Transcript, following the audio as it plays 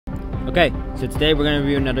Okay, so today we're gonna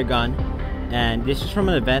review another gun, and this is from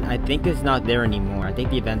an event. I think it's not there anymore. I think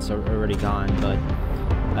the events are already gone, but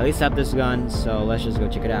at least I have this gun, so let's just go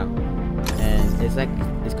check it out. And it's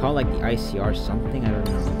called like the ICR something. I don't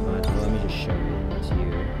know, but let me just show it to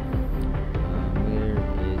you. Where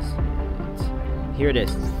is it? Here it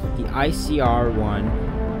is. The ICR-1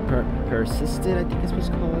 Persisted, I think that's what it's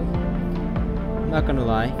called. I'm not gonna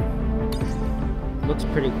lie, looks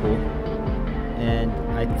pretty cool. And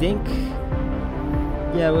I think,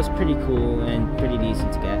 yeah, it was pretty cool and pretty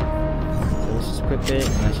decent to get. So let's just equip it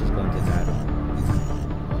and let's just go into battle.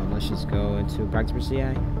 Let's just go into practice versus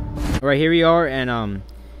AI. Alright, here we are, and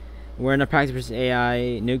we're in a practice versus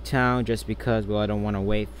AI Nuketown just because, well, I don't want to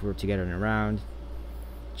wait for it to get it around.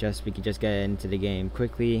 We can just get into the game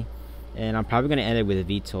quickly. And I'm probably going to end it with a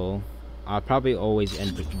VTOL. I'll probably always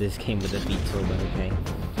end this game with a VTOL, but okay.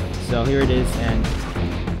 So here it is, and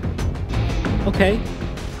okay,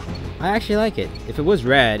 I actually like it. If it was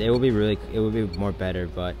red, it would be more better,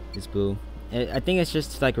 but it's blue. I think it's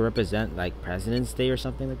just like a represent like President's Day or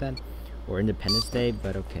something like that, or Independence Day,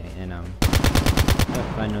 but okay. And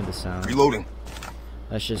if I know the sound. Reloading.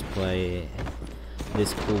 Let's just play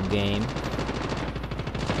this cool game.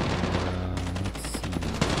 Let's see.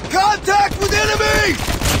 Contact with enemy!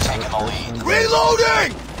 Taking the lead.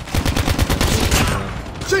 Reloading!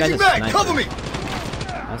 Changing back, cover me!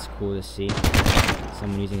 That's cool to see.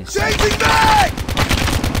 Someone using a changing back!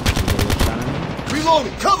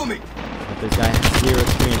 Reloading, cover me! But this guy has zero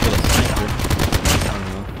experience with a sniper. I don't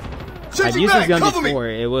know. I've used this gun before.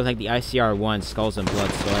 It was like the ICR-1 Skulls and Blood,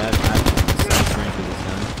 so I have some experience with this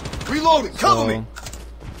gun. Reloading, cover me!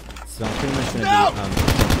 So I'm pretty much gonna be,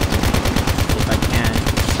 if I can,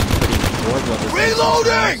 pretty bored with this.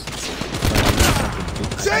 Reloading!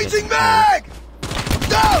 Changing mag!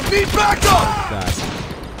 Down! Need backup! God.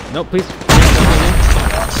 No, please.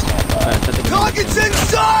 Target's in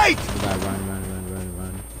sight! Run.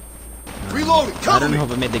 Reloading, I don't know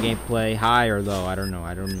if I made the gameplay high or low. I don't know.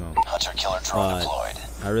 Hunter killer drone deployed.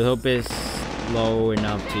 I really hope it's low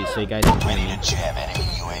enough so you guys can find me. Jam enemy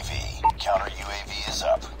UAV. Counter UAV is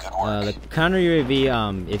up. Good work. The counter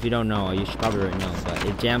UAV, if you don't know, you should probably already know, but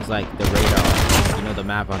it jams like the radar. You know, the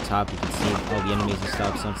map on top. You can see all the enemies and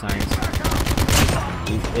stuff sometimes.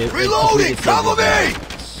 Reloading! Cover me! And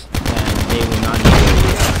they will not know where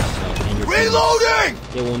you are. So, and your reloading!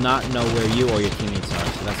 They will not know where you or your teammates are.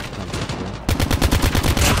 So that's pretty cool.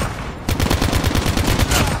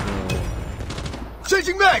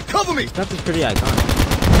 Changing mag! Cover me! Stuff is pretty iconic.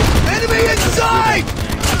 Enemy inside!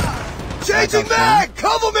 Changing mag!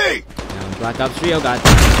 Cover me! Black Ops 3, oh god.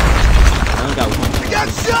 I only got one. I got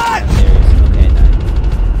shot! Okay,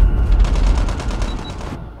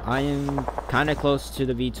 I am kind of close to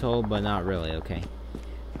the VTOL, but not really. Okay.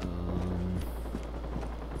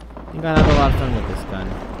 I think I have a lot of fun with this gun.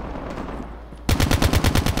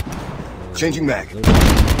 Changing mag.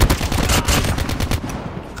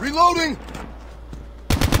 Reloading!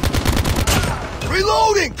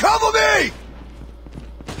 Reloading! Cover me!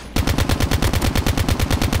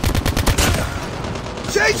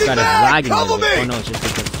 Changing mag! Cover me! Oh no, it's just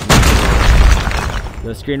because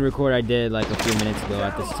the screen record I did like a few minutes ago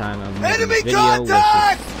at this time of enemy video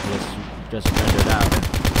contact! was just rendered out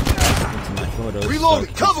into my photos.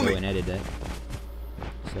 Reloading! So Cover me! And edit it.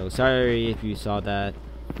 So sorry if you saw that.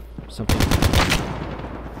 Something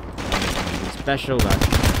special about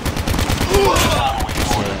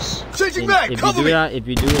changing back, cover me. If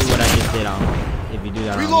you do what I just did if you do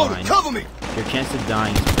that online, cover me. Your chance of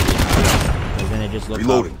dying is pretty high. Because then they just look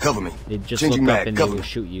reloading, up. Cover me. They just changing look back, up and cover they will me.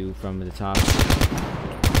 shoot you from the top. My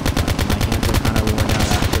hands are kind of worn out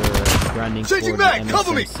after grinding changing for back, the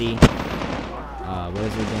cover me. What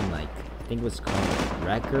is it again? Like, I think it was called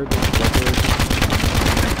record. But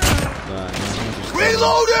my hands are still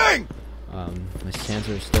reloading. My hands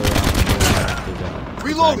are still after the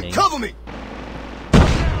reloading. grinding. Cover me.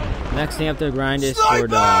 Next thing I have to grind is sniper! for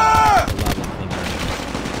the lava thing.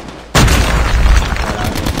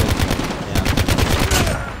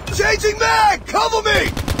 Yeah. Changing mag! Cover me!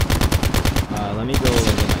 Let me go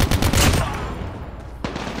over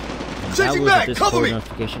changing mag! Cover me!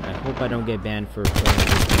 Notification. I hope I don't get banned for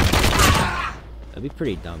that'd be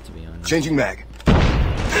pretty dumb, to be honest. Changing mag.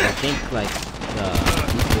 I think like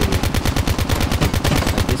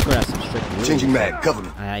Discord has some strict rules. Changing mag. Cover me.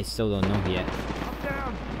 I still don't know yet.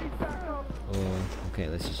 Oh, okay,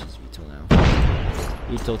 let's just use VTOL now.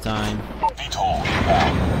 VTOL time.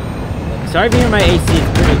 Sorry if you hear my AC,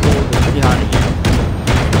 it's pretty cold, it's pretty hot in here.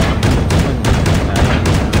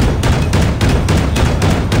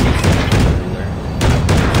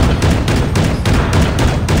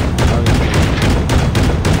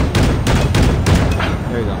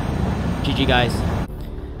 GG guys.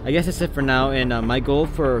 I guess that's it for now, and my goal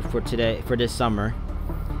for this summer,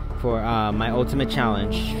 for my ultimate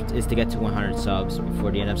challenge, is to get to 100 subs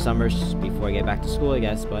before the end of summers, before I get back to school, I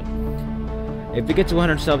guess. But if we get to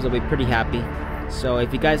 100 subs, I'll be pretty happy. So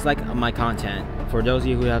if you guys like my content, for those of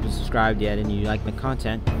you who haven't subscribed yet and you like my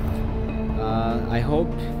content, I hope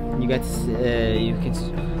you guys, you can,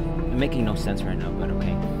 I'm making no sense right now, but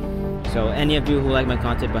okay. So any of you who like my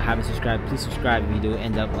content but haven't subscribed, please subscribe if you do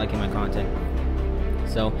end up liking my content.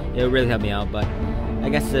 So it'll really help me out. But I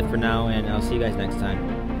guess that's it for now, and I'll see you guys next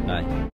time. Bye.